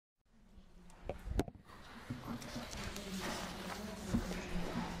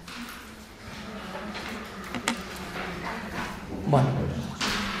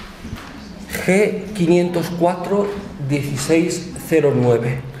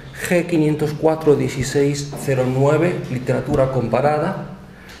G504-1609. G504-1609, literatura comparada,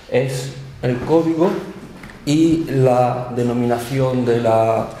 es el código y la denominación de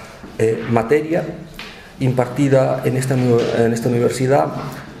la materia impartida en esta universidad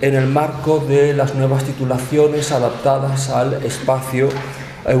en el marco de las nuevas titulaciones adaptadas al espacio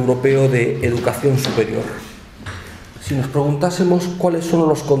europeo de educación superior. Si nos preguntásemos cuáles son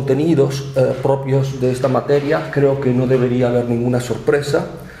los contenidos propios de esta materia, creo que no debería haber ninguna sorpresa,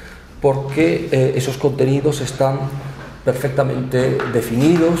 porque esos contenidos están perfectamente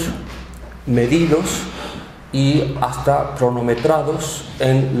definidos, medidos y hasta cronometrados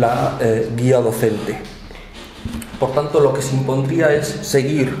en la guía docente. Por tanto, lo que se impondría es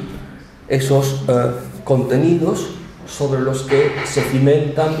seguir esos contenidos sobre los que se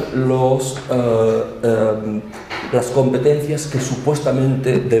cimentan las competencias que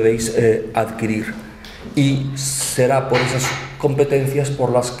supuestamente debéis adquirir, y será por esas competencias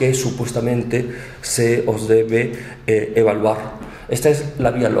por las que supuestamente se os debe evaluar. Esta es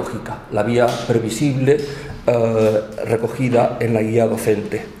la vía lógica, la vía previsible recogida en la guía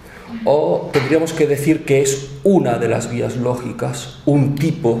docente. O tendríamos que decir que es una de las vías lógicas, un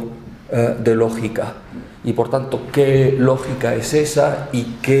tipo de lógica, y por tanto, ¿qué lógica es esa y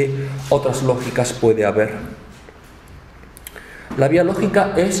qué otras lógicas puede haber? La vía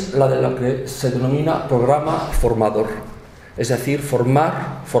lógica es la de la que se denomina programa formador, es decir,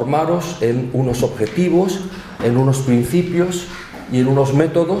 formaros en unos objetivos, en unos principios y en unos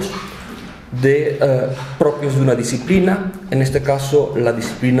métodos propios de una disciplina, en este caso la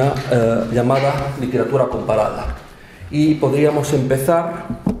disciplina llamada literatura comparada. Y podríamos empezar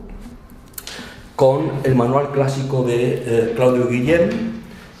con el manual clásico de Claudio Guillén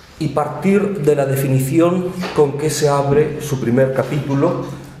y partir de la definición con que se abre su primer capítulo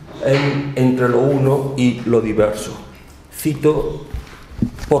entre lo uno y lo diverso. Cito: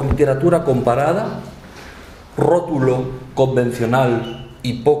 por literatura comparada, rótulo convencional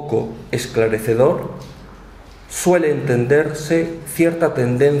y poco esclarecedor, suele entenderse cierta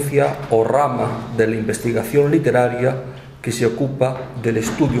tendencia o rama de la investigación literaria que se ocupa del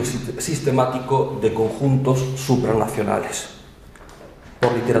estudio sistemático de conjuntos supranacionales.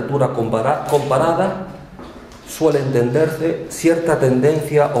 Por literatura comparada suele entenderse cierta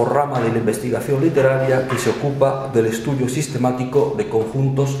tendencia o rama de la investigación literaria que se ocupa del estudio sistemático de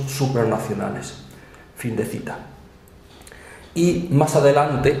conjuntos supranacionales. Fin de cita. Y más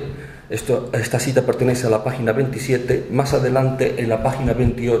adelante, esta cita pertenece a la página 27, más adelante en la página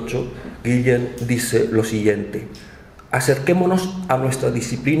 28, Guillén dice lo siguiente: acerquémonos a nuestra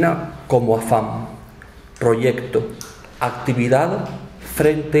disciplina como afán, proyecto, actividad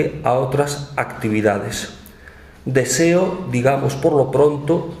frente a otras actividades. Deseo, digamos por lo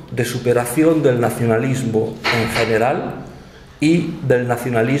pronto, de superación del nacionalismo en general y del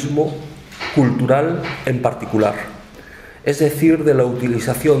nacionalismo cultural en particular, es decir, de la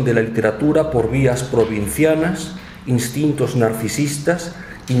utilización de la literatura por vías provincianas, instintos narcisistas,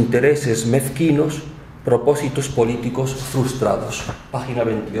 intereses mezquinos, propósitos políticos frustrados. Página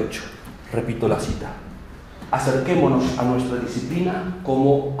 28. Repito la cita. Acerquémonos a nuestra disciplina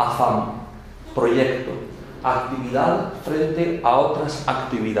como afán, proyecto, actividad frente a otras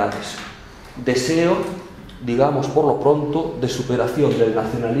actividades. Deseo, digamos por lo pronto, de superación del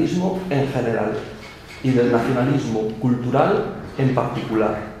nacionalismo en general y del nacionalismo cultural en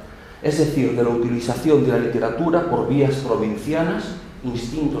particular, es decir, de la utilización de la literatura por vías provincianas,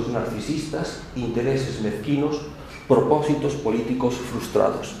 instintos narcisistas, intereses mezquinos, propósitos políticos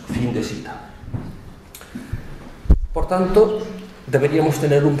frustrados. Fin de cita. Por tanto, deberíamos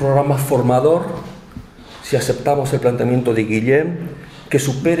tener un programa formador, si aceptamos el planteamiento de Guillén, que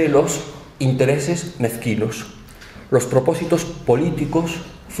supere los intereses mezquinos, los propósitos políticos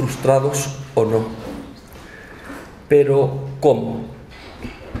frustrados o no. Pero, ¿cómo?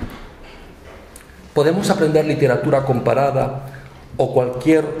 ¿Podemos aprender literatura comparada o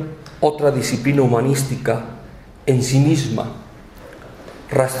cualquier otra disciplina humanística en sí misma,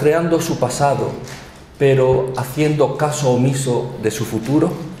 rastreando su pasado, pero haciendo caso omiso de su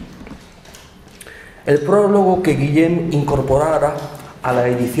futuro? El prólogo que Guillén incorporara a la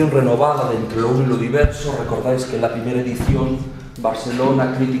edición renovada de Entre lo uno y lo diverso, recordáis que en la primera edición,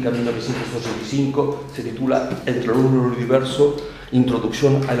 Barcelona, Crítica 1985, se titula Entre lo uno y lo diverso,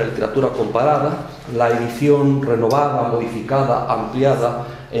 Introducción a la literatura comparada. La edición renovada, modificada, ampliada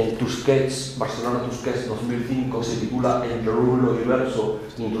en Tusquets, Barcelona Tusquets 2005, se titula Entre lo uno y lo diverso,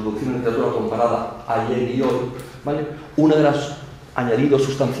 Introducción a la literatura comparada, ayer y hoy. ¿Vale? Uno de los añadidos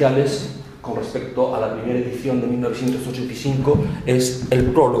sustanciales con respecto a la primera edición de 1985 es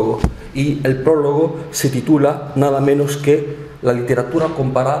el prólogo, y el prólogo se titula nada menos que La literatura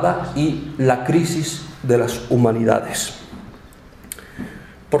comparada y la crisis de las humanidades.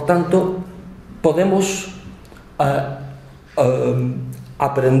 Por tanto, podemos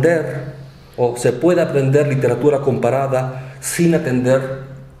aprender, o se puede aprender literatura comparada sin atender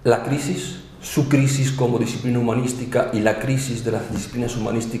la crisis, su crisis como disciplina humanística y la crisis de las disciplinas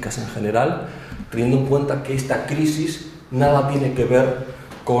humanísticas en general, teniendo en cuenta que esta crisis nada tiene que ver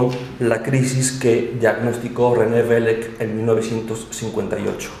con la crisis que diagnosticó René Vellec en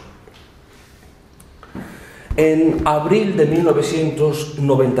 1958. En abril de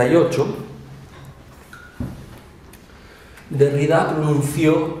 1998, Derrida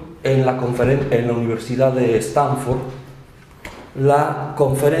pronunció en la Universidad de Stanford la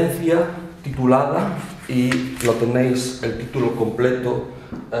conferencia titulada, y lo tenéis el título completo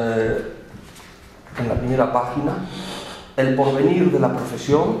en la primera página, El porvenir de la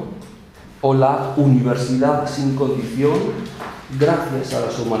profesión o la universidad sin condición, gracias a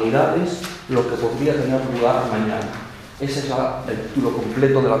las humanidades, lo que podría tener lugar mañana. Ese es el título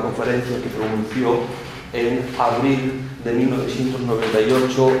completo de la conferencia que pronunció en abril de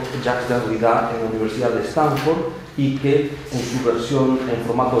 1998 Jacques Derrida en la Universidad de Stanford, y que en su versión en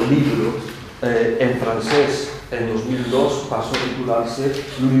formato libro en francés en 2002 pasó a titularse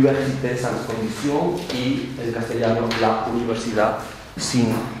L'Université sans condition, y en castellano La Universidad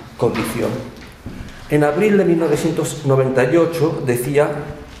sin condición. En abril de 1998 decía,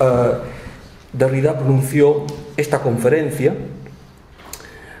 Derrida pronunció esta conferencia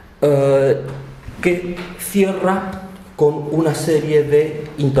que cierra con una serie de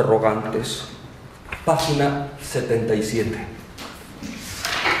interrogantes. Página 77.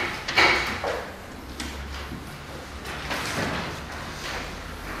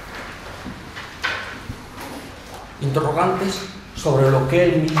 Interrogantes sobre lo que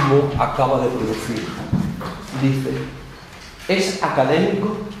él mismo acaba de producir. Dice: ¿es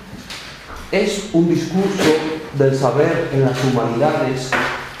académico? ¿Es un discurso del saber en las humanidades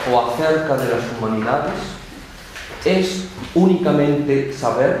o acerca de las humanidades? ¿Es únicamente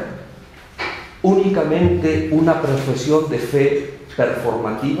saber? ¿Únicamente una profesión de fe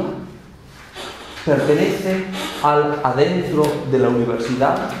performativa? ¿Pertenece al adentro de la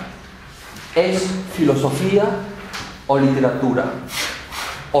universidad? ¿Es filosofía o literatura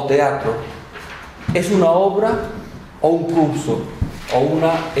o teatro? ¿Es una obra o un curso o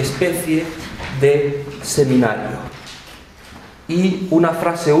una especie de seminario? Y una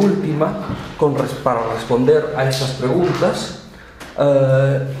frase última para responder a estas preguntas,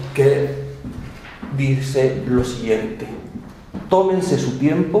 que dice lo siguiente: tómense su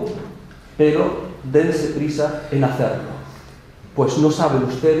tiempo, pero dense prisa en hacerlo, pues no saben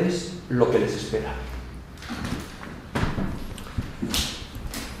ustedes lo que les espera.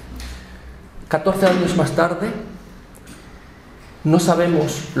 14 años más tarde, no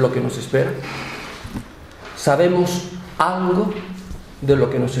sabemos lo que nos espera. ¿Sabemos algo de lo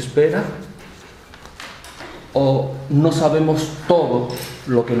que nos espera? ¿O no sabemos todo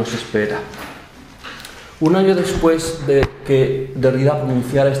lo que nos espera? Un año después de que Derrida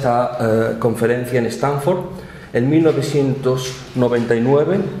pronunciara esta conferencia en Stanford, en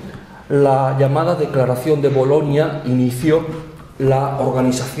 1999, la llamada Declaración de Bolonia inició la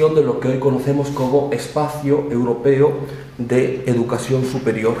organización de lo que hoy conocemos como Espacio Europeo de Educación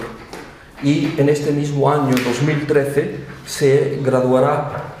Superior. Y en este mismo año, 2013, se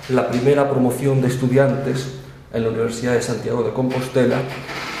graduará la primera promoción de estudiantes en la Universidade de Santiago de Compostela,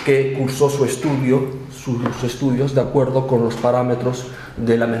 que cursó sus estudios de acuerdo con los parámetros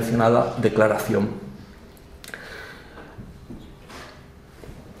de la mencionada declaración.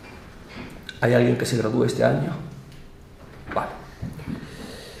 ¿Hay alguien que se gradúe este año? Vale.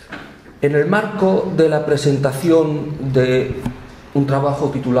 En el marco de la presentación de un trabajo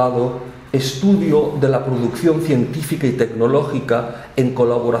titulado Estudio de la producción científica y tecnológica en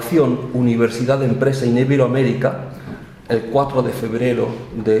colaboración Universidad, Empresa y Iberoamérica, el 4 de febrero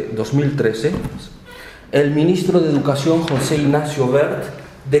de 2013, el ministro de Educación, José Ignacio Wert,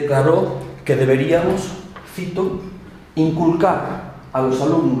 declaró que deberíamos, cito, inculcar a los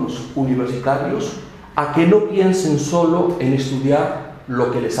alumnos universitarios a que no piensen solo en estudiar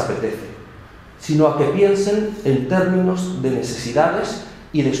lo que les apetece, sino a que piensen en términos de necesidades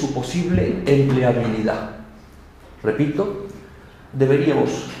y de su posible empleabilidad. Repito, deberíamos,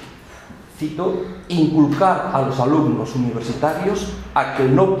 cito, inculcar a los alumnos universitarios a que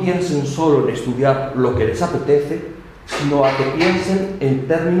no piensen solo en estudiar lo que les apetece, sino a que piensen en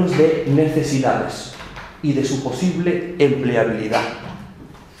términos de necesidades y de su posible empleabilidad.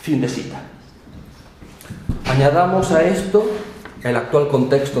 Fin de cita. Añadamos a esto el actual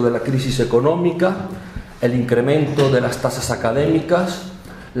contexto de la crisis económica, el incremento de las tasas académicas,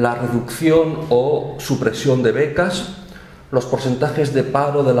 la reducción o supresión de becas, los porcentajes de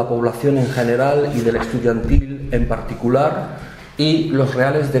paro de la población en general y del estudiantil en particular, y los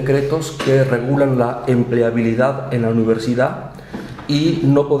reales decretos que regulan la empleabilidad en la universidad, y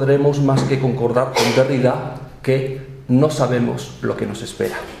no podremos más que concordar con Derrida que no sabemos lo que nos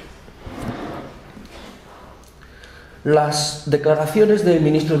espera. Las declaraciones del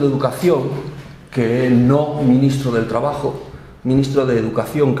ministro de Educación, que no ministro del Trabajo, ministro de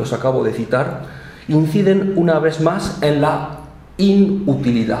Educación que os acabo de citar, inciden una vez más en la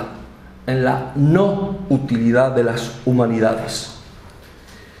inutilidad, en la no utilidad de las humanidades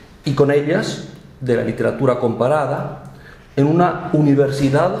y con ellas de la literatura comparada en una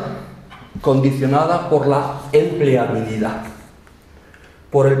universidad condicionada por la empleabilidad,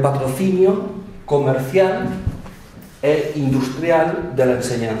 por el patrocinio comercial e industrial de la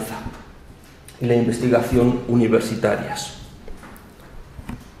enseñanza y la investigación universitarias.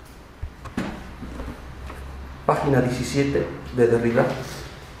 Página 17 de Derrida.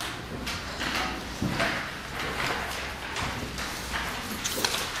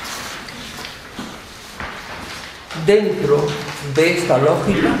 Dentro de esta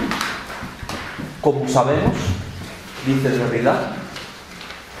lógica, como sabemos, dice Derrida,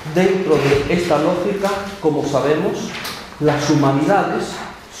 dentro de esta lógica, como sabemos, las humanidades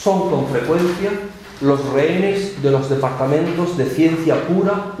son con frecuencia los rehenes de los departamentos de ciencia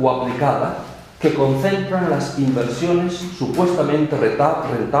pura o aplicada que concentran las inversiones supuestamente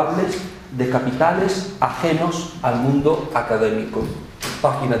rentables de capitales ajenos al mundo académico.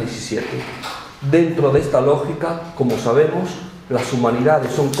 Página 17. Dentro de esta lógica, como sabemos, las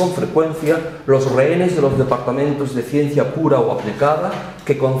humanidades son con frecuencia los rehenes de los departamentos de ciencia pura o aplicada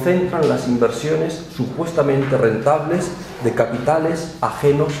que concentran las inversiones supuestamente rentables de capitales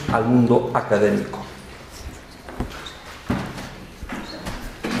ajenos al mundo académico.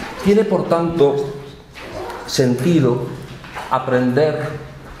 Tiene, por tanto, sentido aprender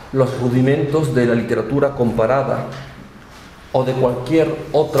los rudimentos de la literatura comparada o de cualquier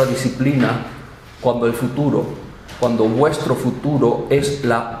otra disciplina cuando vuestro futuro es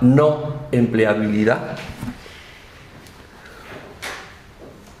la no empleabilidad?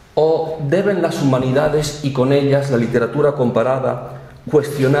 ¿O deben las humanidades y con ellas la literatura comparada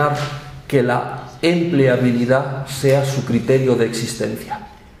cuestionar que la empleabilidad sea su criterio de existencia?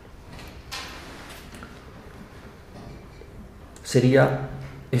 Sería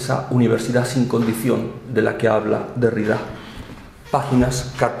esa universidad sin condición de la que habla Derrida.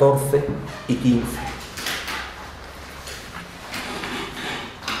 Páginas 14 y 15.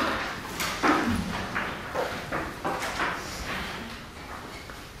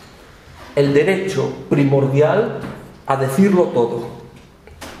 El derecho primordial a decirlo todo,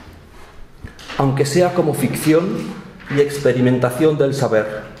 aunque sea como ficción y experimentación del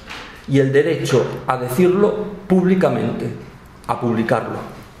saber, y el derecho a decirlo públicamente, a publicarlo.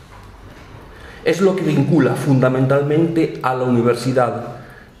 Es lo que vincula fundamentalmente a la universidad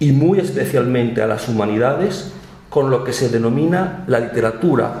y muy especialmente a las humanidades con lo que se denomina la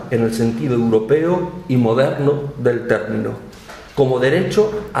literatura en el sentido europeo y moderno del término, como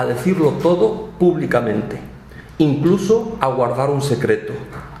derecho a decirlo todo públicamente, incluso a guardar un secreto,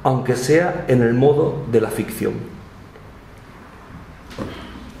 aunque sea en el modo de la ficción.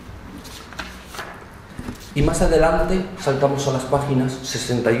 Y más adelante saltamos a las páginas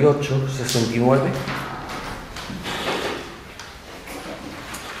 68, 69,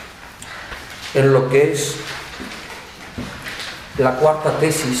 en lo que es la cuarta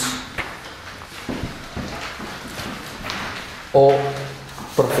tesis o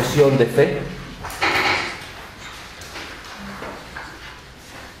profesión de fe.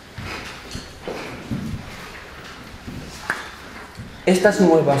 Estas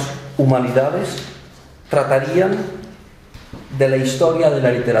nuevas humanidades tratarían de la historia de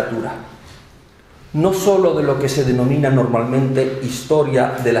la literatura, no sólo de lo que se denomina normalmente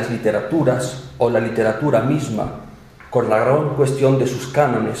historia de las literaturas o la literatura misma, con la gran cuestión de sus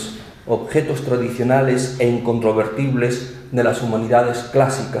cánones, objetos tradicionales e incontrovertibles de las humanidades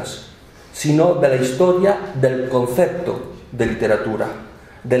clásicas, sino de la historia del concepto de literatura,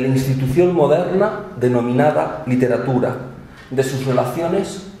 de la institución moderna denominada literatura, de sus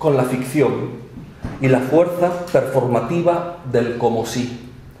relaciones con la ficción y la fuerza performativa del como sí,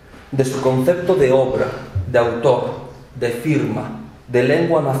 de su concepto de obra, de autor, de firma, de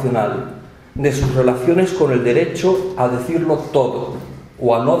lengua nacional, de sus relaciones con el derecho a decirlo todo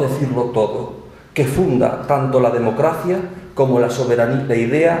o a no decirlo todo, que funda tanto la democracia como la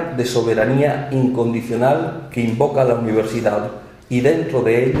idea de soberanía incondicional que invoca la universidad, y dentro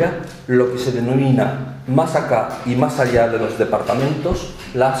de ella lo que se denomina, más acá y más allá de los departamentos,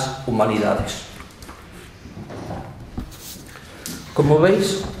 las humanidades. Como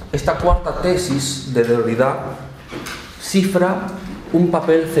veis, esta cuarta tesis de Derrida cifra un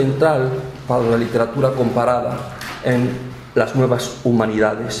papel central para la literatura comparada en las nuevas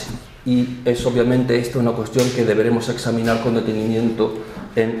humanidades, y es obviamente esta una cuestión que deberemos examinar con detenimiento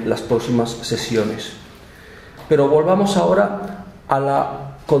en las próximas sesiones. Pero volvamos ahora a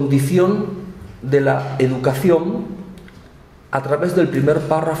la condición de la educación a través del primer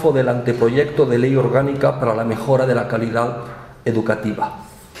párrafo del anteproyecto de ley orgánica para la mejora de la calidad educativa.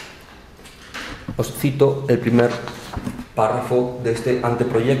 Os cito el primer párrafo de este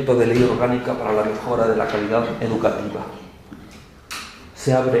anteproyecto de ley orgánica para la mejora de la calidad educativa.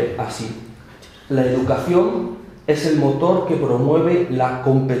 Se abre así: la educación es el motor que promueve la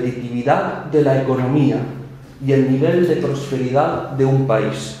competitividad de la economía y el nivel de prosperidad de un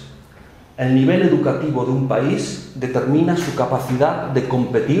país. El nivel educativo de un país determina su capacidad de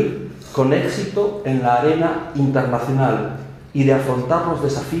competir con éxito en la arena internacional y de afrontar los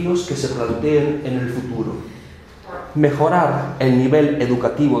desafíos que se planteen en el futuro. Mejorar el nivel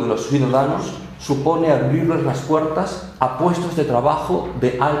educativo de los ciudadanos supone abrirles las puertas a puestos de trabajo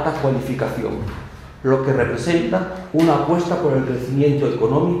de alta cualificación, lo que representa una apuesta por el crecimiento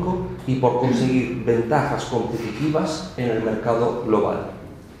económico y por conseguir ventajas competitivas en el mercado global.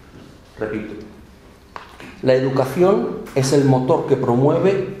 Repito, la educación es el motor que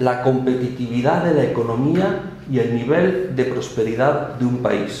promueve la competitividad de la economía y el nivel de prosperidad de un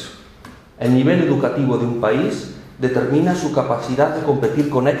país. El nivel educativo de un país determina su capacidad de competir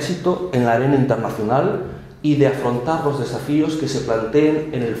con éxito en la arena internacional y de afrontar los desafíos que se planteen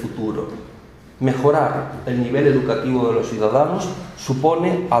en el futuro. Mejorar el nivel educativo de los ciudadanos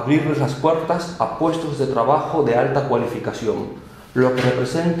supone abrirles las puertas a puestos de trabajo de alta cualificación, lo que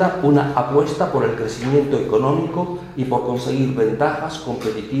representa una apuesta por el crecimiento económico y por conseguir ventajas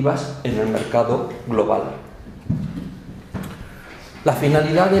competitivas en el mercado global. La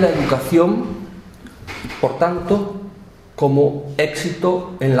finalidad de la educación, por tanto, como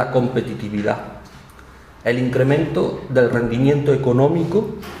éxito en la competitividad, el incremento del rendimiento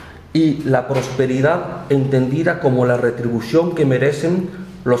económico y la prosperidad entendida como la retribución que merecen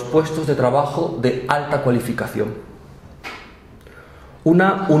los puestos de trabajo de alta cualificación.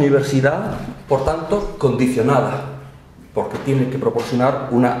 Una universidad, por tanto, condicionada, porque tiene que proporcionar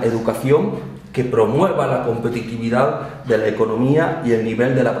una educación que promueva la competitividad de la economía y el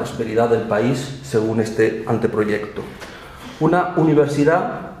nivel de la prosperidad del país, según este anteproyecto. Una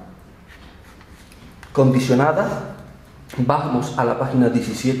universidad condicionada, vamos a la página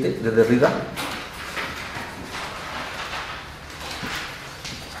 17 de Derrida.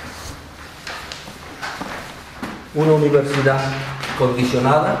 Una universidad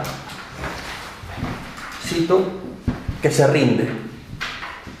condicionada, cito, que se rinde,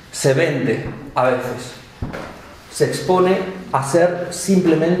 se vende a veces, se expone a ser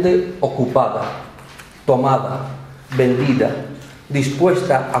simplemente ocupada, tomada, vendida,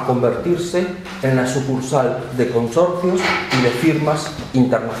 dispuesta a convertirse en la sucursal de consorcios y de firmas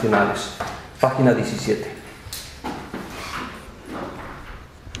internacionales. Página 17.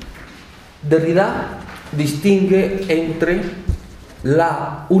 Derrida distingue entre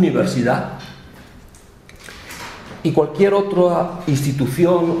la universidad y cualquier otra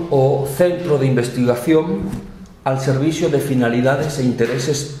institución o centro de investigación al servicio de finalidades e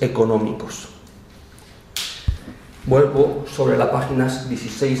intereses económicos. Vuelvo sobre las páginas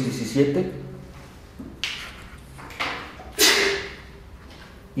 16-17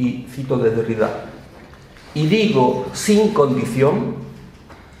 y cito de Derrida: y digo sin condición,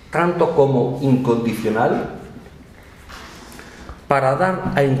 tanto como incondicional, para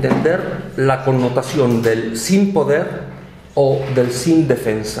dar a entender la connotación del sin poder o del sin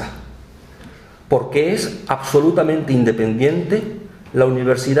defensa. Porque es absolutamente independiente, la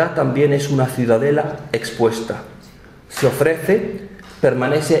universidad también es una ciudadela expuesta. Se ofrece,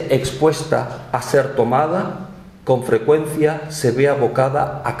 permanece expuesta a ser tomada, con frecuencia se ve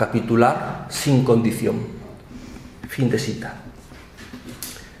abocada a capitular sin condición. Fin de cita.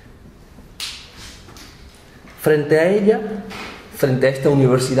 Frente a ella, frente a esta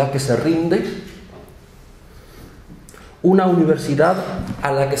universidad que se rinde, una universidad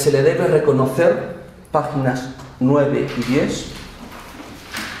a la que se le debe reconocer, páginas 9 y 10,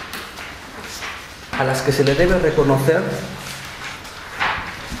 a las que se le debe reconocer,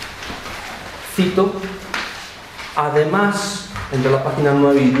 cito, además, entre la página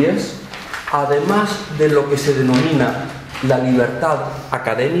 9 y 10, además de lo que se denomina la libertad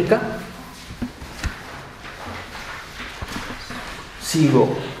académica,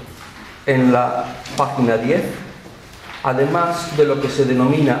 sigo en la página 10, además de lo que se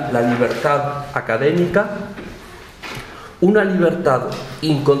denomina la libertad académica, una libertad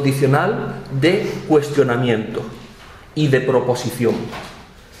incondicional de cuestionamiento y de proposición,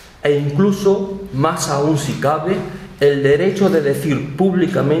 e incluso, más aún si cabe, el derecho de decir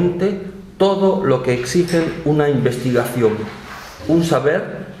públicamente todo lo que exigen una investigación, un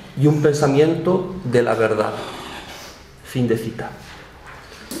saber y un pensamiento de la verdad. Fin de cita.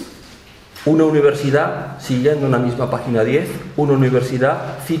 Una universidad, siguiendo en la misma página 10, una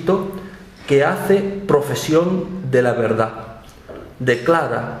universidad, cito, que hace profesión de la verdad,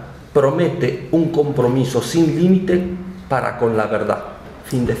 declara, promete un compromiso sin límite para con la verdad.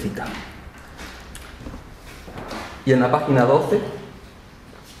 Fin de cita. Y en la página 12,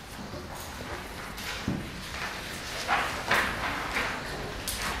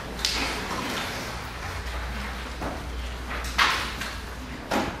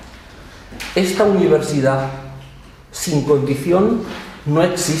 esta universidad sin condición no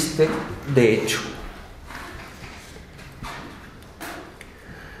existe de hecho.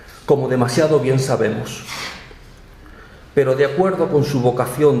 Como demasiado bien sabemos. Pero de acuerdo con su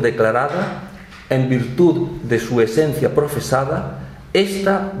vocación declarada, en virtud de su esencia profesada,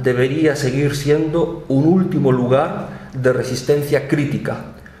 esta debería seguir siendo un último lugar de resistencia crítica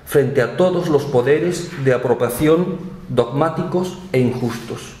frente a todos los poderes de apropiación dogmáticos e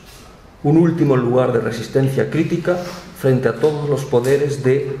injustos. Un último lugar de resistencia crítica frente a todos los poderes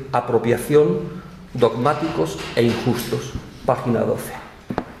de apropiación dogmáticos e injustos. Página 12.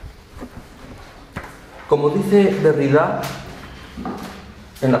 Como dice Derrida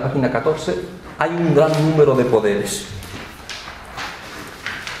en la página 14, hay un gran número de poderes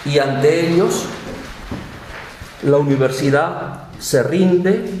y ante ellos la universidad se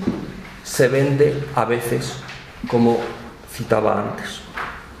rinde, se vende a veces, como citaba antes.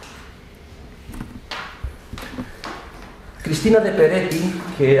 Cristina de Peretti,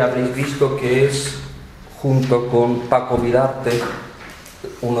 que habréis visto que es, junto con Paco Vidarte,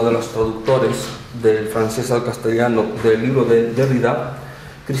 uno de los traductores del francés al castellano del libro de Derrida,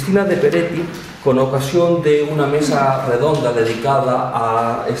 Cristina de Peretti, con ocasión de una mesa redonda dedicada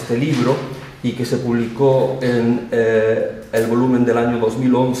a este libro y que se publicó en el volumen del año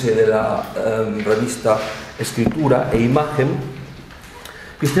 2011 de la revista Escritura e Imagen,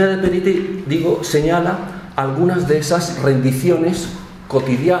 Cristina de Peretti, señala algunas de esas rendiciones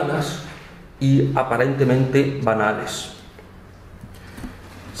cotidianas y aparentemente banales.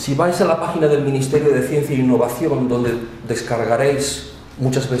 Si vais a la página del Ministerio de Ciencia e Innovación, donde descargaréis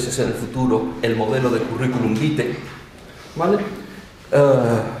muchas veces en el futuro el modelo de currículum vitae, ¿vale?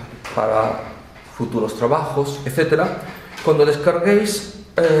 Para futuros trabajos, etc. Cuando descarguéis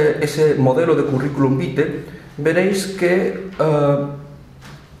ese modelo de currículum vitae, veréis que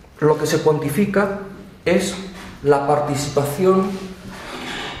lo que se cuantifica es la participación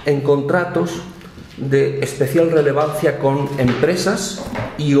en contratos de especial relevancia con empresas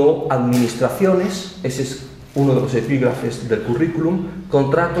y o administraciones. Ese es uno de los epígrafes del currículum: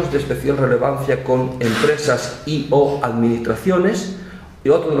 contratos de especial relevancia con empresas y o administraciones. Y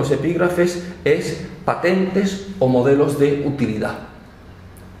otro de los epígrafes es patentes o modelos de utilidad.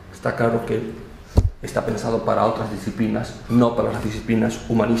 Está claro que está pensado para otras disciplinas, no para las disciplinas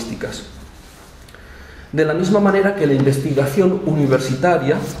humanísticas. De la misma manera que la investigación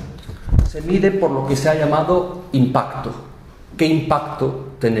universitaria se mide por lo que se ha llamado impacto. ¿Qué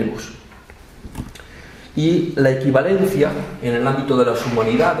impacto tenemos? Y la equivalencia en el ámbito de las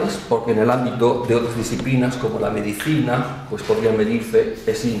humanidades, porque en el ámbito de otras disciplinas como la medicina, pues podría medirse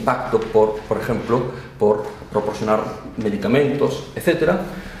ese impacto por ejemplo, por proporcionar medicamentos, etc.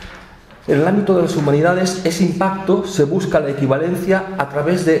 En el ámbito de las humanidades, ese impacto se busca la equivalencia a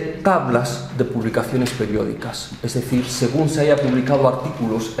través de tablas de publicaciones periódicas. Es decir, según se haya publicado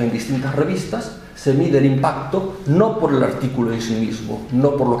artículos en distintas revistas, se mide el impacto no por el artículo en sí mismo,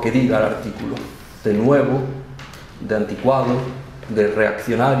 no por lo que diga el artículo, de nuevo, de anticuado, de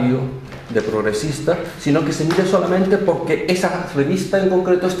reaccionario, de progresista, sino que se mide solamente porque esa revista en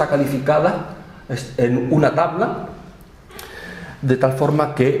concreto está calificada en una tabla, de tal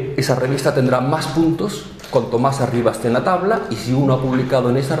forma que esa revista tendrá más puntos cuanto más arriba esté en la tabla, y si uno ha publicado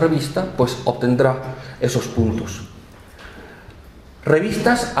en esa revista, pues obtendrá esos puntos.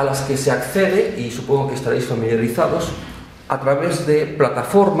 Revistas a las que se accede, y supongo que estaréis familiarizados, a través de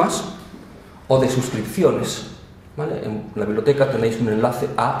plataformas o de suscripciones, ¿vale? En la biblioteca tenéis un enlace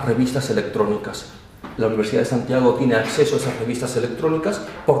a revistas electrónicas. La Universidad de Santiago tiene acceso a esas revistas electrónicas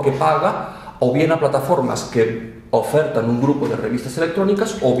porque paga o bien a plataformas que ofertan un grupo de revistas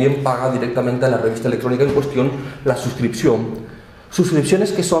electrónicas, o bien paga directamente a la revista electrónica en cuestión la suscripción.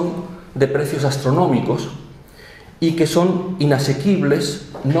 Suscripciones que son de precios astronómicos y que son inasequibles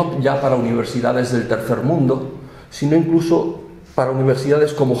no ya para universidades del tercer mundo, sino incluso para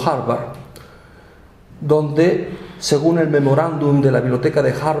universidades como Harvard, donde, según el memorándum de la Biblioteca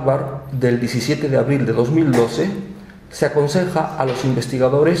de Harvard del 17 de abril de 2012, se aconseja a los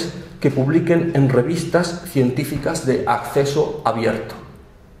investigadores que publiquen en revistas científicas de acceso abierto.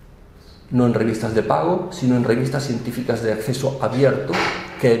 No en revistas de pago, sino en revistas científicas de acceso abierto,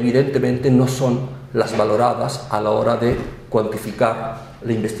 que evidentemente no son las valoradas a la hora de cuantificar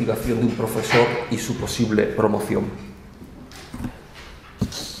la investigación de un profesor y su posible promoción.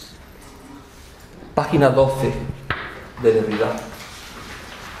 Página 12 de Derrida.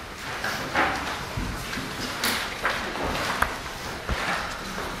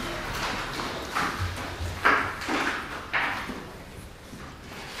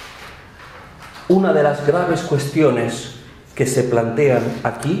 Una de las graves cuestiones que se plantean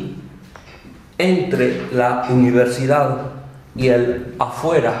aquí entre la universidad y el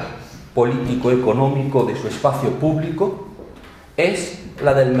afuera político-económico de su espacio público es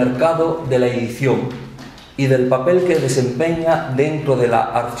la del mercado de la edición y del papel que desempeña dentro de la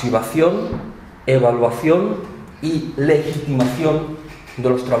archivación, evaluación y legitimación de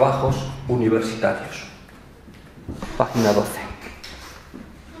los trabajos universitarios. Página 12.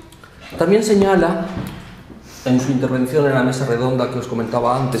 También señala, en su intervención en la mesa redonda que os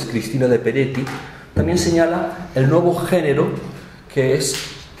comentaba antes, Cristina de Peretti, también señala el nuevo género, que es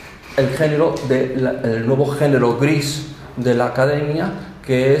el nuevo género gris de la academia,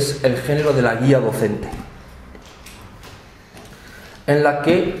 que es el género de la guía docente, en la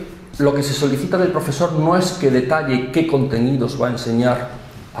que lo que se solicita del profesor no es que detalle qué contenidos va a enseñar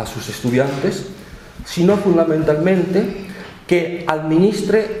a sus estudiantes, sino fundamentalmente que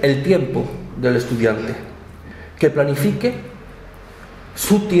administre el tiempo del estudiante, que planifique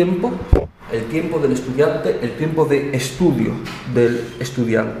su tiempo, el tiempo del estudiante, el tiempo de estudio del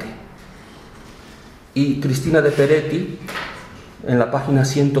estudiante. Y Cristina de Peretti, en la página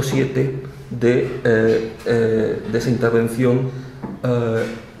 107 de esa intervención,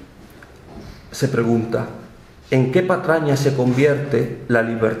 se pregunta: ¿en qué patraña se convierte la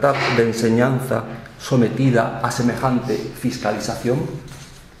libertad de enseñanza sometida a semejante fiscalización?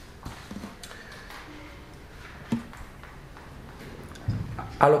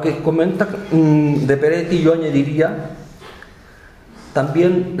 A lo que comenta de Peretti yo añadiría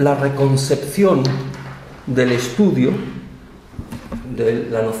también la reconcepción del estudio, de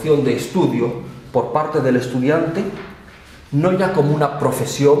la noción de estudio por parte del estudiante, no ya como una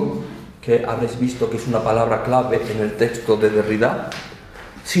profesión, que habréis visto que es una palabra clave en el texto de Derrida,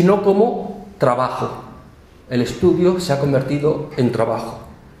 sino como trabajo. El estudio se ha convertido en trabajo,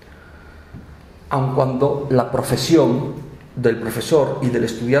 aun cuando la profesión del profesor y del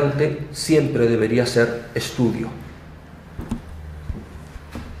estudiante siempre debería ser estudio.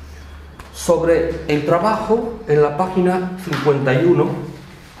 Sobre el trabajo, en la página 51,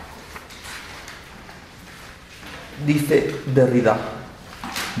 dice Derrida: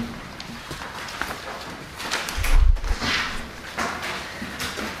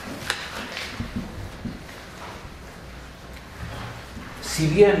 si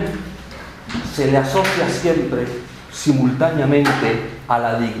bien se le asocia siempre simultáneamente a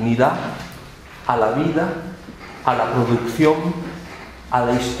la dignidad, a la vida, a la producción, a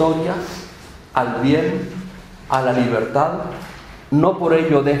la historia, al bien, a la libertad, no por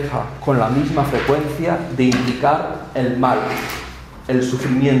ello deja con la misma frecuencia de implicar el mal, el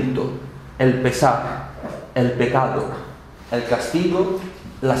sufrimiento, el pesar, el pecado, el castigo,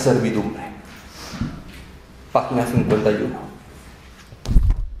 la servidumbre. Página 51.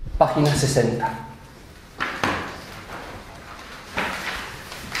 Página 60.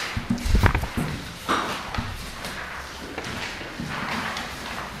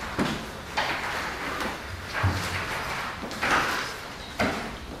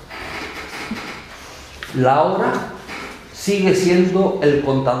 La hora sigue siendo el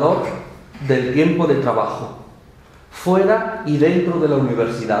contador del tiempo de trabajo, fuera y dentro de la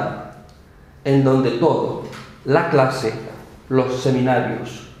universidad, en donde todo, la clase, los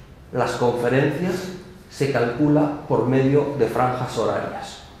seminarios, las conferencias, se calcula por medio de franjas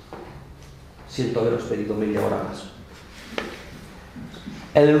horarias. Siento haberos pedido media hora más.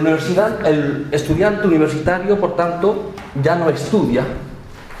 El estudiante universitario, por tanto, ya no estudia,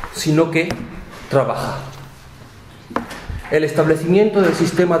 sino que trabaja. El establecimiento del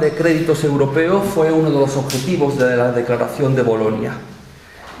sistema de créditos europeo fue uno de los objetivos de la Declaración de Bolonia,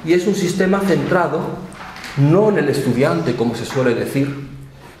 y es un sistema centrado no en el estudiante, como se suele decir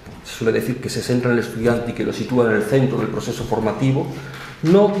que se centra en el estudiante y que lo sitúa en el centro del proceso formativo,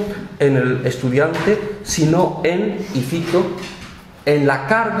 no en el estudiante, sino en, y cito, en la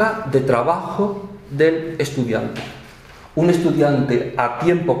carga de trabajo del estudiante. Un estudiante a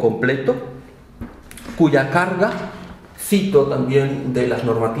tiempo completo, cuya carga, cito también de las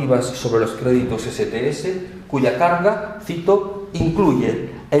normativas sobre los créditos STS, cuya carga, cito, incluye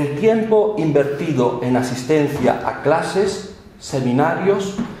el tiempo invertido en asistencia a clases,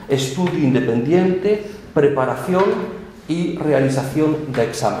 seminarios, estudio independiente, preparación y realización de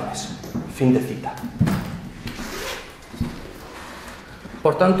exámenes. Fin de cita.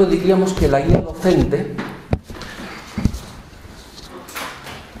 Por tanto, diríamos que la guía docente,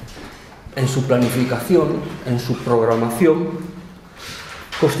 en su planificación, en su programación,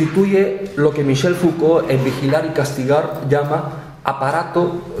 constituye lo que Michel Foucault en Vigilar y Castigar llama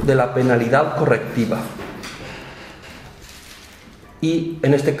aparato de la penalidad correctiva. Y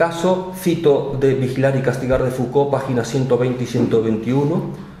en este caso cito de Vigilar y Castigar de Foucault, páginas 120 y 121,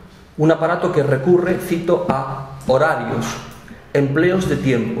 un aparato que recurre, cito, a horarios, empleos de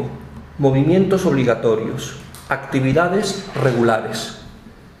tiempo, movimientos obligatorios, actividades regulares,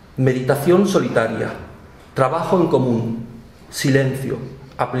 meditación solitaria, trabajo en común, silencio,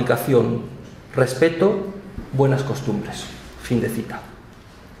 aplicación, respeto, buenas costumbres. Fin de cita.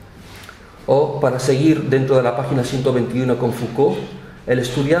 O, para seguir dentro de la página 121 con Foucault, el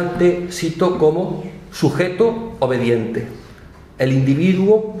estudiante cito como sujeto obediente, el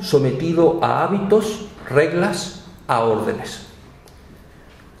individuo sometido a hábitos, reglas, a órdenes,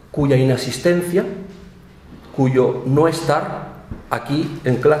 cuya inasistencia, cuyo no estar aquí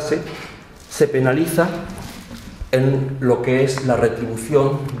en clase se penaliza en lo que es la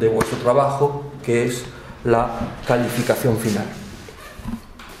retribución de vuestro trabajo, que es la calificación final.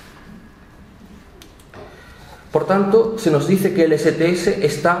 Por tanto, se nos dice que el STS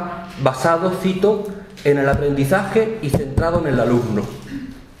está basado, cito, en el aprendizaje y centrado en el alumno.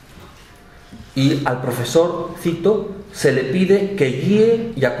 Y al profesor, cito, se le pide que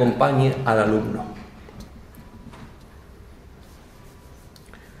guíe y acompañe al alumno.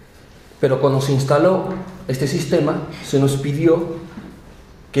 Pero cuando se instaló este sistema, se nos pidió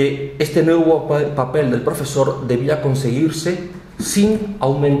que este nuevo papel del profesor debía conseguirse sin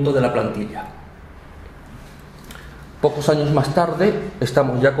aumento de la plantilla. Pocos años más tarde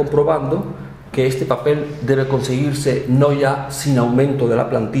estamos ya comprobando que este papel debe conseguirse no ya sin aumento de la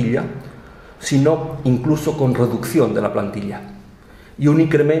plantilla, sino incluso con reducción de la plantilla y un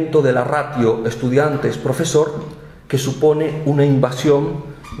incremento de la ratio estudiantes-profesor que supone una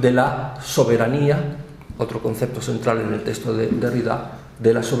invasión de la soberanía, otro concepto central en el texto de Derrida,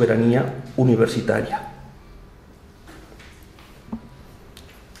 de la soberanía universitaria.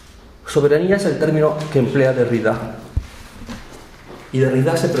 Soberanía es el término que emplea Derrida. Y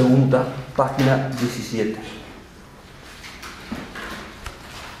Derrida se pregunta, página 17.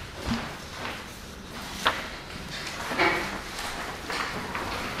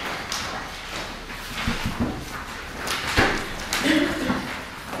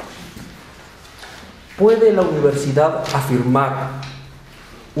 ¿Puede la universidad afirmar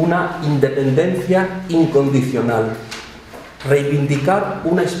una independencia incondicional, reivindicar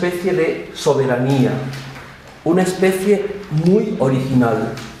una especie de soberanía, una especie muy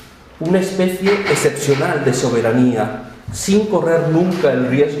original, una especie excepcional de soberanía, sin correr nunca el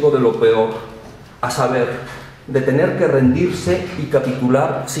riesgo de lo peor, a saber, de tener que rendirse y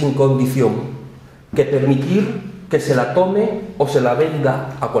capitular sin condición, que permitir que se la tome o se la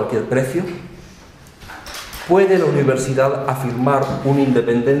venda a cualquier precio? ¿Puede la universidad afirmar una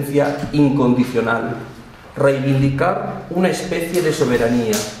independencia incondicional, reivindicar una especie de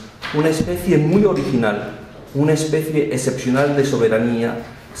soberanía, una especie muy original, una especie excepcional de soberanía,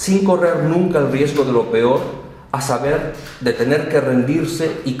 sin correr nunca el riesgo de lo peor, a saber, de tener que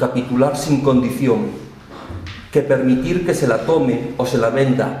rendirse y capitular sin condición, que permitir que se la tome o se la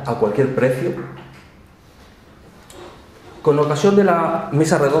venda a cualquier precio? Con ocasión de la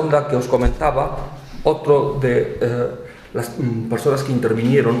mesa redonda que os comentaba, otro de las personas que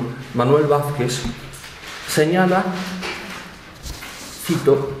intervinieron, Manuel Vázquez, señala,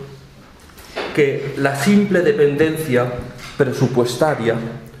 cito, que la simple dependencia presupuestaria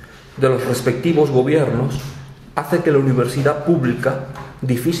de los respectivos gobiernos hace que la universidad pública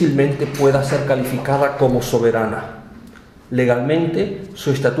difícilmente pueda ser calificada como soberana. Legalmente,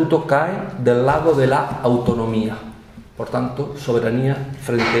 su estatuto cae del lado de la autonomía. Por tanto, soberanía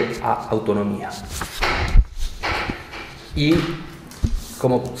frente a autonomía. Y,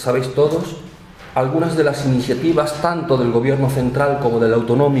 como sabéis todos, algunas de las iniciativas, tanto del gobierno central como del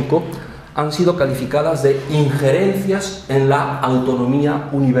autonómico, han sido calificadas de injerencias en la autonomía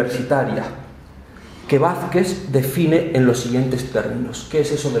universitaria, que Vázquez define en los siguientes términos. ¿Qué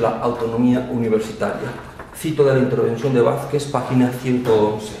es eso de la autonomía universitaria? Cito de la intervención de Vázquez, página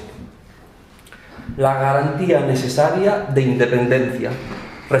 111. La garantía necesaria de independencia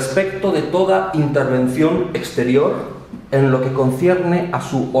respecto de toda intervención exterior en lo que concierne a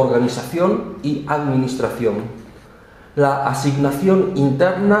su organización y administración, la asignación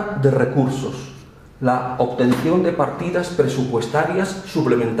interna de recursos, la obtención de partidas presupuestarias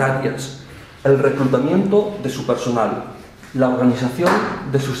suplementarias, el reclutamiento de su personal, la organización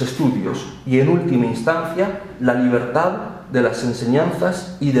de sus estudios y, en última instancia, la libertad de las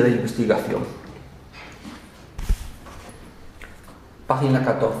enseñanzas y de la investigación. Página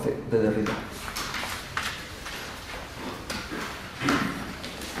 14 de Derrida.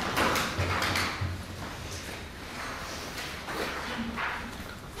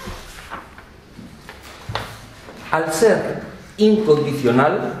 Al ser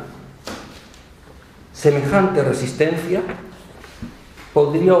incondicional, semejante resistencia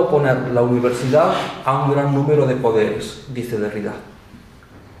podría oponer la universidad a un gran número de poderes, dice Derrida.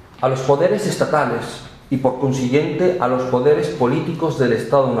 A los poderes estatales y, por consiguiente, a los poderes políticos del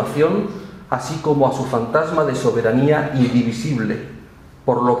Estado-nación, así como a su fantasma de soberanía indivisible,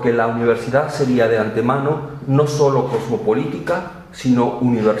 por lo que la universidad sería de antemano no sólo cosmopolítica, sino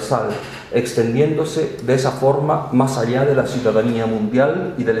universal, extendiéndose de esa forma más allá de la ciudadanía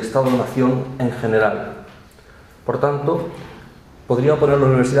mundial y del Estado-nación en general. Por tanto, podría oponer la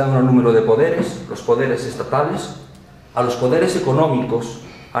universidad a un número de poderes, los poderes estatales, a los poderes económicos,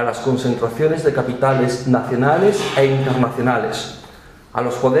 a las concentraciones de capitales nacionales e internacionales, a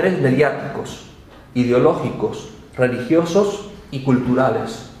los poderes mediáticos, ideológicos, religiosos y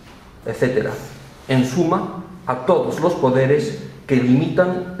culturales, etc. En suma, a todos los poderes que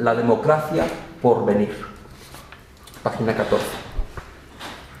limitan la democracia por venir. Página 14.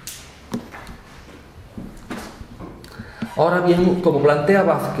 Ahora bien, como plantea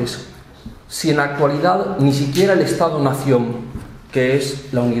Vázquez, si en la actualidad ni siquiera el Estado-nación, que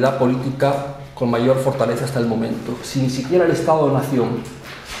es la unidad política con mayor fortaleza hasta el momento, si ni siquiera el Estado-nación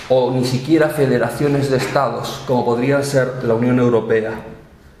o ni siquiera federaciones de estados, como podría ser la Unión Europea,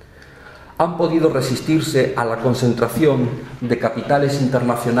 han podido resistirse a la concentración de capitales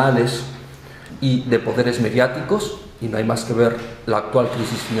internacionales y de poderes mediáticos, y no hay más que ver la actual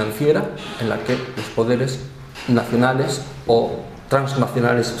crisis financiera, en la que los poderes nacionales o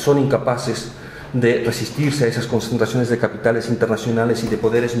transnacionales son incapaces de resistirse a esas concentraciones de capitales internacionales y de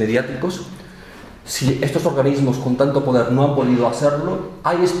poderes mediáticos. Si estos organismos con tanto poder no han podido hacerlo,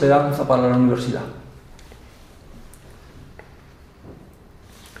 hay esperanza para la universidad.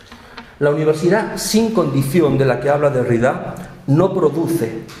 La universidad sin condición de la que habla Derrida no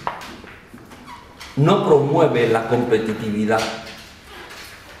produce, no promueve la competitividad,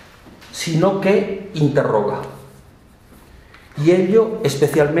 sino que interroga. Y ello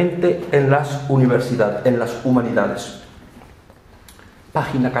especialmente en las universidades, en las humanidades.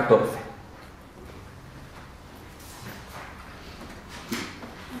 Página 14.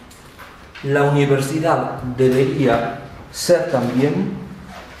 La universidad debería ser también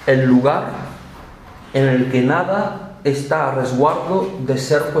el lugar en el que nada está a resguardo de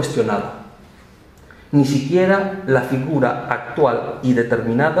ser cuestionado, ni siquiera la figura actual y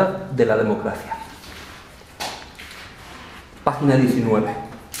determinada de la democracia. Página 19.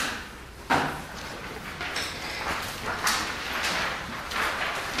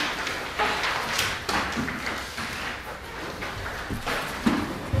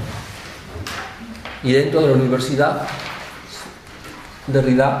 Y dentro de la universidad,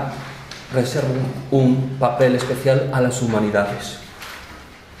 Derrida reserva un papel especial a las humanidades.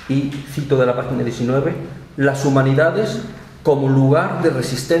 Y cito de la página 19, las humanidades como lugar de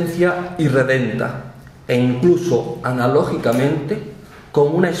resistencia irredenta e incluso analógicamente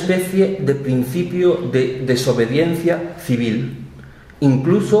como una especie de principio de desobediencia civil,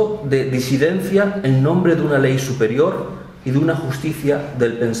 incluso de disidencia en nombre de una ley superior y de una justicia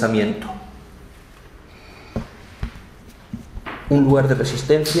del pensamiento. Un lugar de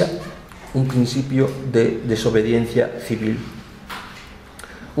resistencia, un principio de desobediencia civil.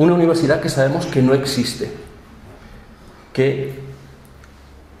 Una universidad que sabemos que no existe, que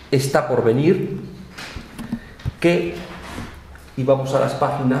está por venir, que, y vamos a las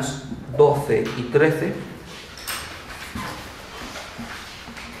páginas 12 y 13,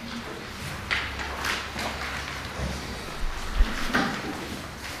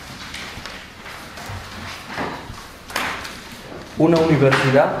 una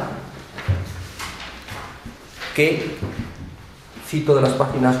universidad que, cito de las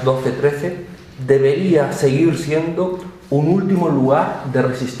páginas 12-13, debería seguir siendo un último lugar de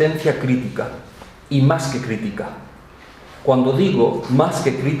resistencia crítica, y más que crítica. Cuando digo más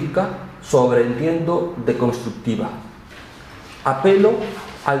que crítica, sobreentiendo deconstructiva. Apelo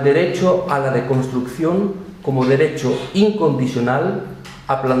al derecho a la deconstrucción como derecho incondicional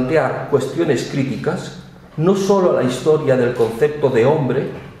a plantear cuestiones críticas, no solo a la historia del concepto de hombre,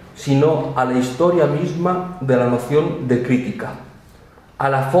 sino a la historia misma de la noción de crítica, a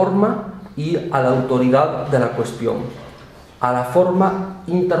la forma y a la autoridad de la cuestión, a la forma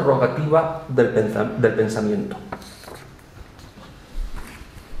interrogativa del pensamiento.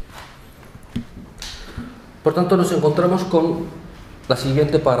 Por tanto, nos encontramos con la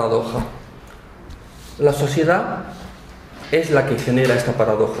siguiente paradoja. La sociedad es la que genera esta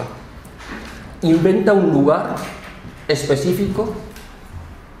paradoja. Inventa un lugar específico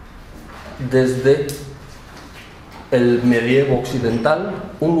desde el medievo occidental,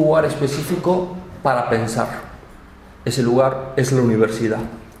 un lugar específico para pensar. Ese lugar es la universidad.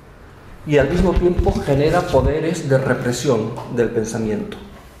 Y al mismo tiempo genera poderes de represión del pensamiento.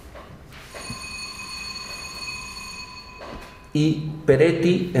 Y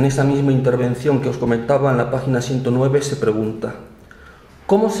Peretti, en esa misma intervención que os comentaba en la página 109, se pregunta: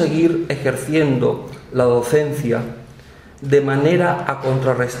 ¿cómo seguir ejerciendo la docencia de manera a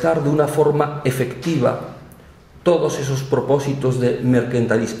contrarrestar de una forma efectiva todos esos propósitos de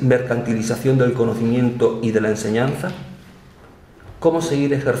mercantilización del conocimiento y de la enseñanza? ¿Cómo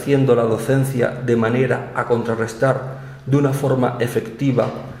seguir ejerciendo la docencia de manera a contrarrestar de una forma efectiva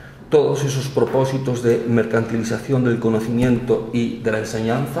todos esos propósitos de mercantilización del conocimiento y de la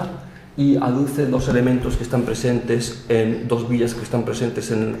enseñanza? Y aduce dos elementos que están presentes dos vías que están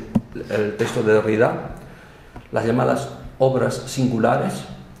presentes en el texto de Derrida: las llamadas obras singulares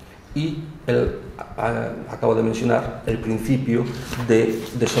y acabo de mencionar el principio de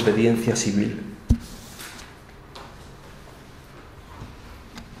desobediencia civil.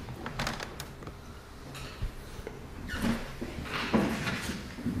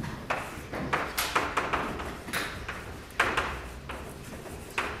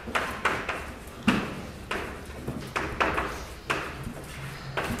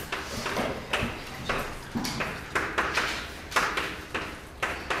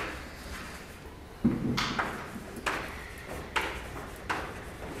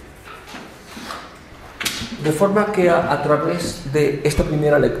 De forma que a través de esta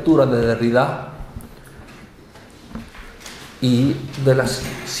primera lectura de Derrida y de las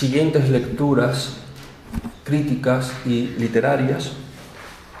siguientes lecturas críticas y literarias,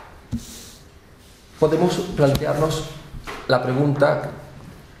 podemos plantearnos la pregunta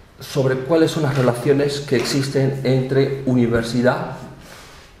sobre cuáles son las relaciones que existen entre universidad,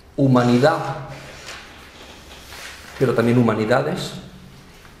 humanidad, pero también humanidades,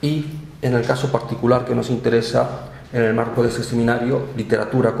 y en el caso particular que nos interesa en el marco de este seminario,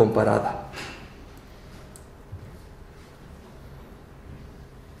 literatura comparada.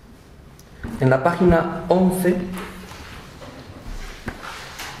 En la página 11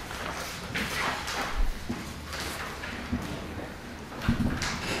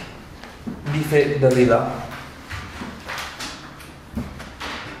 dice Derrida: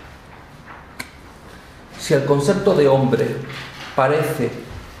 si el concepto de hombre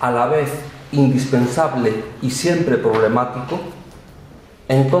parece a la vez indispensable y siempre problemático,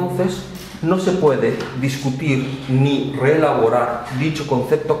 entonces no se puede discutir ni reelaborar dicho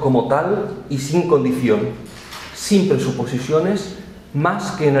concepto como tal y sin condición, sin presuposiciones,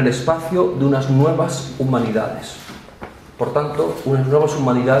 más que en el espacio de unas nuevas humanidades. Por tanto, unas nuevas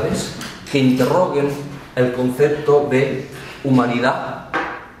humanidades que interroguen el concepto de humanidad,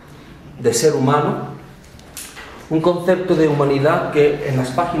 de ser humano, un concepto de humanidad que en las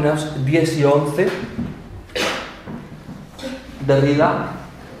páginas 10 y 11 Derrida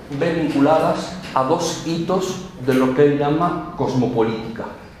ve vinculadas a dos hitos de lo que él llama cosmopolítica.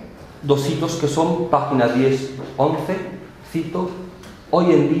 Dos hitos que son página 10-11, cito: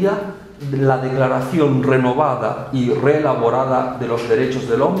 hoy en día la Declaración renovada y reelaborada de los derechos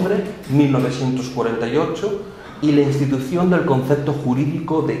del hombre, 1948, y la institución del concepto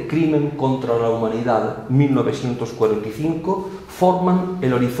jurídico de crimen contra la humanidad, 1945, forman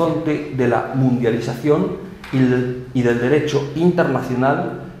el horizonte de la mundialización y del derecho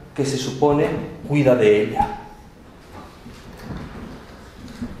internacional que se supone cuida de ella.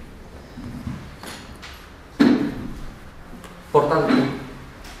 Por tanto,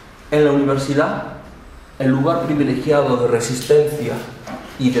 en la universidad, el lugar privilegiado de resistencia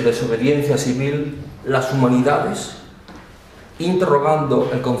y de desobediencia civil, las humanidades,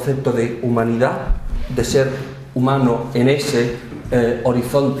 interrogando el concepto de humanidad, de ser humano en ese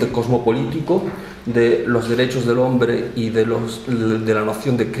horizonte cosmopolítico de los derechos del hombre y de la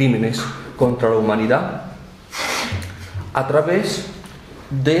noción de crímenes contra la humanidad, a través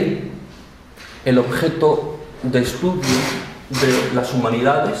de el objeto de estudio de las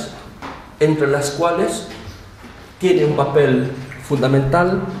humanidades, entre las cuales tiene un papel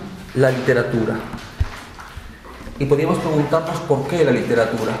fundamental la literatura. Y podríamos preguntarnos por qué la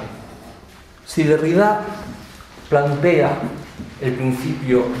literatura. Si Derrida plantea el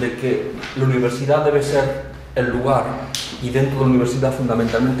principio de que la universidad debe ser el lugar, y dentro de la universidad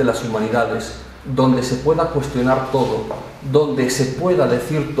fundamentalmente las humanidades, donde se pueda cuestionar todo, donde se pueda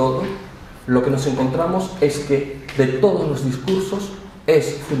decir todo, lo que nos encontramos es que de todos los discursos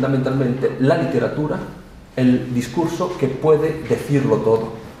es fundamentalmente la literatura el discurso que puede decirlo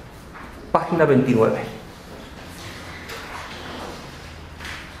todo. Página 29.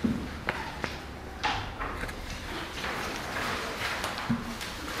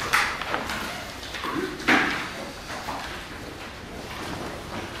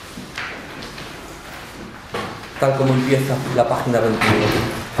 Tal como empieza la página 29.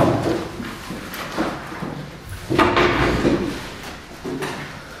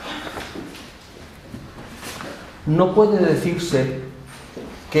 No puede decirse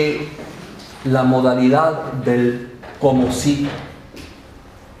que la modalidad del como si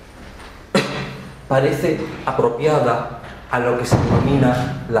parece apropiada a lo que se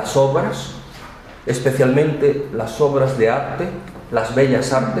denomina las obras, especialmente las obras de arte, las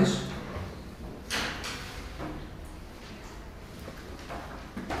bellas artes.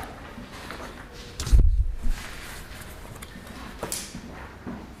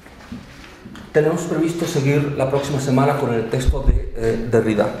 Tenemos previsto seguir la próxima semana con el texto de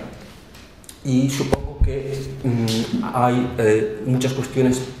Derrida y supongo que hay muchas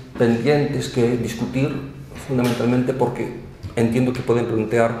cuestiones pendientes que discutir, fundamentalmente porque entiendo que pueden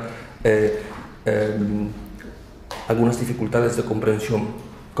plantear algunas dificultades de comprensión,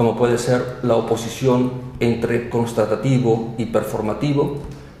 como puede ser la oposición entre constatativo y performativo,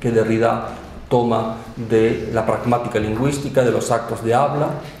 que Derrida toma de la pragmática lingüística, de los actos de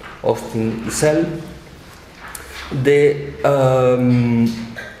habla, Austin y Sell, de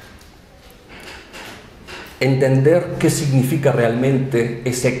entender qué significa realmente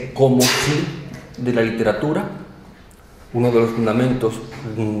ese como si de la literatura, uno de los fundamentos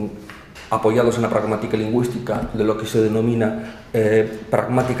apoyados en la pragmática lingüística de lo que se denomina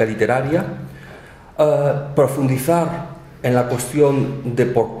pragmática literaria, profundizar en la cuestión de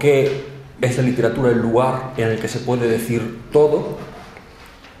por qué es la literatura el lugar en el que se puede decir todo.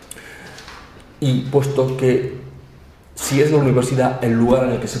 Y puesto que si es la universidad el lugar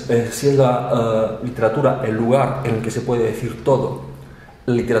en el que si es la literatura el lugar en el que se puede decir todo,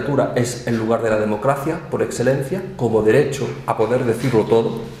 la literatura es el lugar de la democracia por excelencia, como derecho a poder decirlo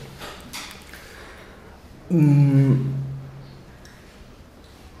todo.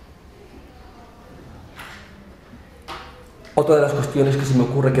 Otra de las cuestiones que se me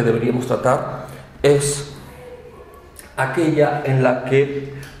ocurre que deberíamos tratar es aquella en la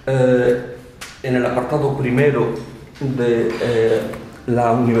que en el apartado primero de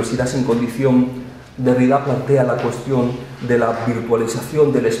la Universidad sin condición, Derrida plantea la cuestión de la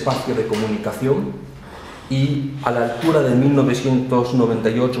virtualización del espacio de comunicación, y a la altura de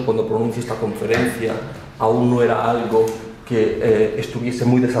 1998, cuando pronuncia esta conferencia, aún no era algo que estuviese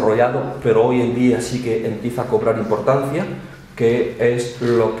muy desarrollado, pero hoy en día sí que empieza a cobrar importancia, que es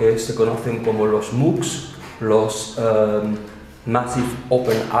lo que se conocen como los MOOCs, los Massive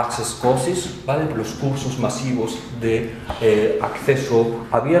Open Access Courses, ¿vale? Los cursos masivos de acceso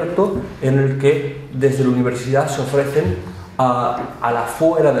abierto, en el que desde la universidad se ofrecen a la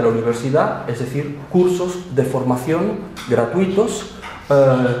fuera de la universidad, es decir, cursos de formación gratuitos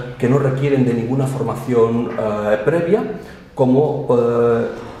que no requieren de ninguna formación previa, como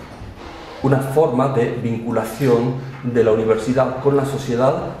una forma de vinculación de la universidad con la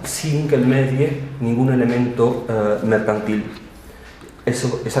sociedad sin que medie ningún elemento mercantil.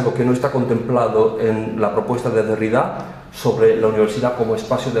 Eso es algo que no está contemplado en la propuesta de Derrida sobre la universidad como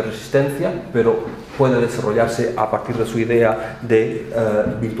espacio de resistencia, pero puede desarrollarse a partir de su idea de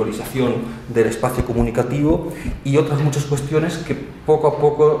virtualización del espacio comunicativo, y otras muchas cuestiones que poco a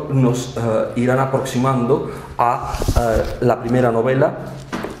poco nos irán aproximando a la primera novela,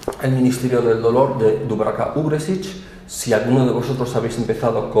 El Ministerio del Dolor, de Dubravka Ugresic. Si alguno de vosotros habéis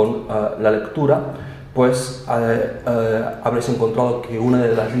empezado con la lectura, pues habréis encontrado que una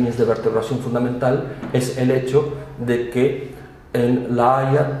de las líneas de vertebración fundamental es el hecho de que en La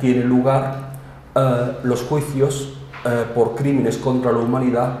Haya tienen lugar los juicios por crímenes contra la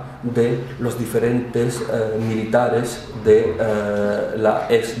humanidad de los diferentes militares de la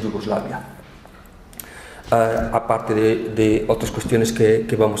ex Yugoslavia, aparte de otras cuestiones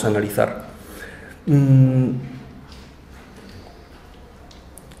que vamos a analizar.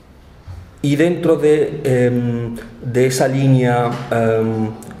 Y dentro de esa línea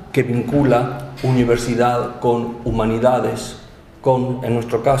que vincula universidad con humanidades, con, en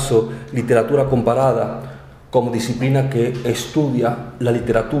nuestro caso, literatura comparada, como disciplina que estudia la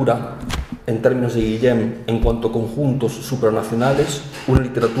literatura en términos de Guillem en cuanto a conjuntos supranacionales, una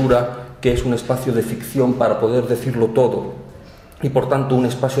literatura que es un espacio de ficción para poder decirlo todo y por tanto un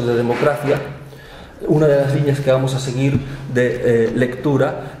espacio de democracia. Una de las líneas que vamos a seguir de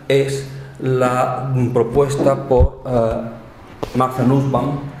lectura es la propuesta por Martha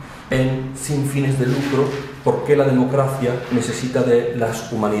Nussbaum en Sin fines de lucro, ¿por qué la democracia necesita de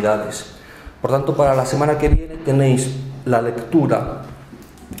las humanidades? Por tanto, para la semana que viene tenéis la lectura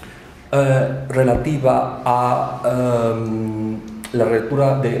relativa a la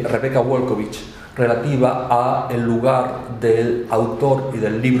lectura de Rebecca Wolkowicz, relativa a el lugar del autor y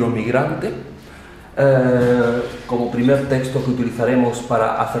del libro migrante, como primer texto que utilizaremos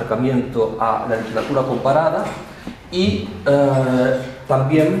para acercamiento a la literatura comparada, y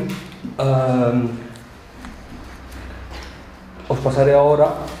también os pasaré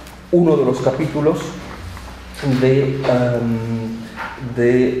ahora uno de los capítulos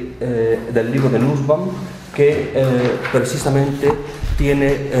del libro de Nussbaum, que precisamente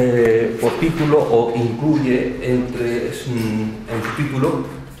tiene por título, o incluye en su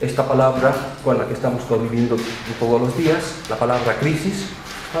título, esta palabra con la que estamos conviviendo todos los días, la palabra crisis,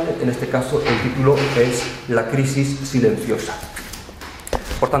 ¿vale? En este caso el título es La crisis silenciosa.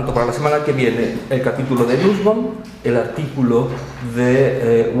 Por tanto, para la semana que viene el capítulo de Nussbaum, el artículo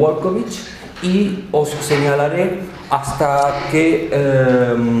de Wolkowicz, y os señalaré hasta qué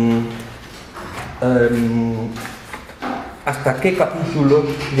capítulo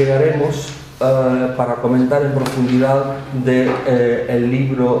llegaremos para comentar en profundidad el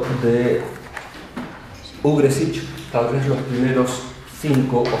libro de Ugresic. Tal vez los primeros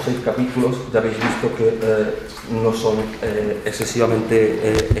 5 o 6 capítulos ya habéis visto que no son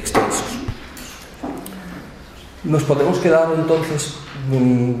excesivamente extensos. Nos podemos quedar entonces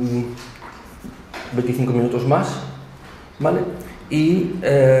 25 minutos más, ¿vale? Y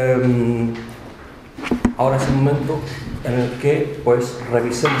ahora es el momento en el que pues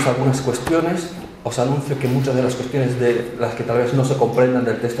revisemos algunas cuestiones. Os anuncio que muchas de las cuestiones de las que tal vez no se comprendan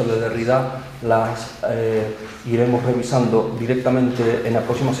del texto de Derrida las iremos revisando directamente en la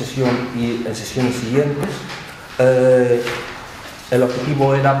próxima sesión y en sesiones siguientes. El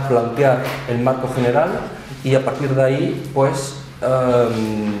objetivo era plantear el marco general y a partir de ahí pues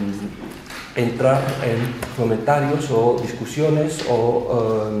entrar en comentarios o discusiones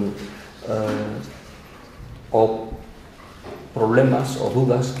o problemas o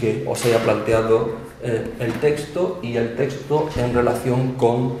dudas que os haya planteado el texto y el texto en relación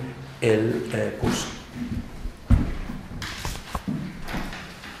con el curso.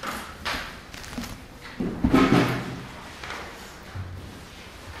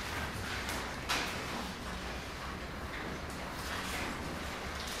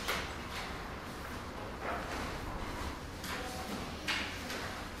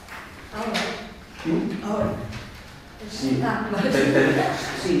 Ahora. Sí,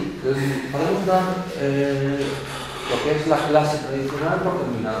 sí, podemos dar lo que es la clase tradicional por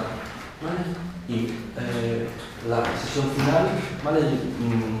terminada, ¿vale? Y la sesión final, ¿vale?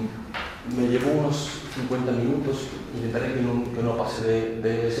 Me llevó unos 50 minutos, intentaré que no pase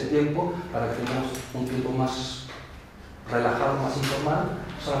de ese tiempo, para que tengamos un tiempo más relajado, más informal,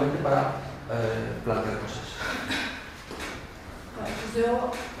 solamente para plantear cosas. Bueno, pues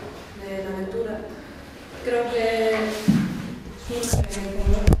yo, de la lectura, creo que surge como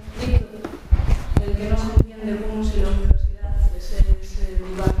un conflicto en el que no se entiende cómo si la universidad es ese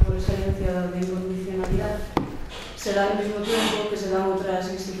lugar por excelencia de incondicionalidad, será al mismo tiempo que se dan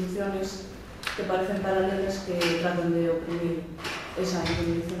otras instituciones que parecen paralelas que tratan de oprimir esa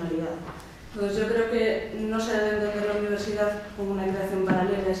incondicionalidad. Entonces yo creo que no se debe entender la universidad como una creación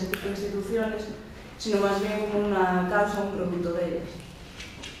paralela a ese tipo de instituciones, sino más bien como una causa, un producto de ellas.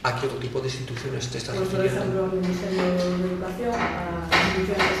 ¿A qué otro tipo de instituciones te estás refiriendo? Por ejemplo, el Ministerio de Educación, a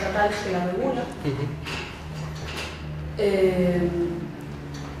instituciones estatales que la regulan.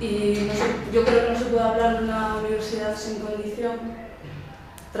 Y no sé, yo creo que no se puede hablar de una universidad sin condición,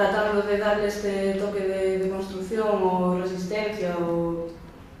 tratando de darle este toque de construcción o resistencia o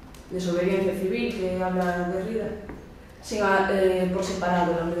desobediencia civil que habla Derrida, sin, por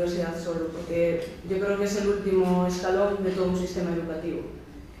separado la universidad solo, porque yo creo que es el último escalón de todo un sistema educativo.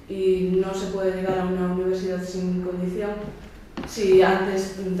 y no se puede llegar a una universidad sin condición si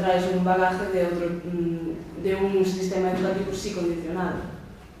antes traes un bagaje de un sistema educativo sí condicionado.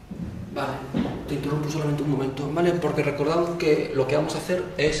 Vale, te interrumpo solamente un momento, ¿vale? Porque recordamos que lo que vamos a hacer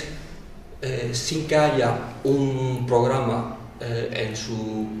es, sin que haya un programa en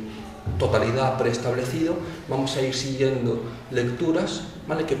su totalidad preestablecido, vamos a ir siguiendo lecturas,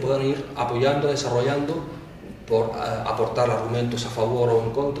 ¿vale?, que puedan ir apoyando, desarrollando, por aportar argumentos a favor o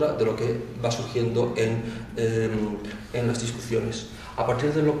en contra de lo que va surgiendo en las discusiones. A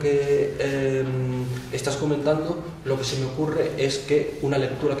partir de lo que estás comentando, lo que se me ocurre es que una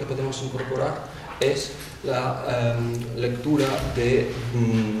lectura que podemos incorporar es la lectura de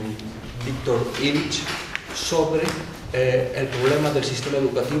Viktor Illich sobre el problema del sistema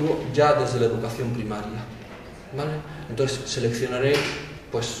educativo ya desde la educación primaria, ¿vale? Entonces seleccionaré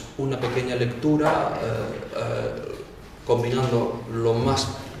pues una pequeña lectura combinando lo más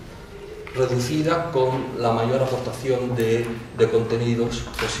reducida con la mayor aportación de contenidos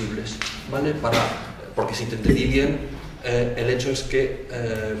posibles, ¿vale? Porque si te entendí bien, el hecho es que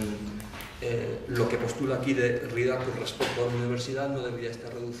lo que postula aquí de Ridaco respecto a la universidad no debería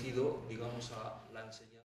estar reducido, digamos, a la enseñanza.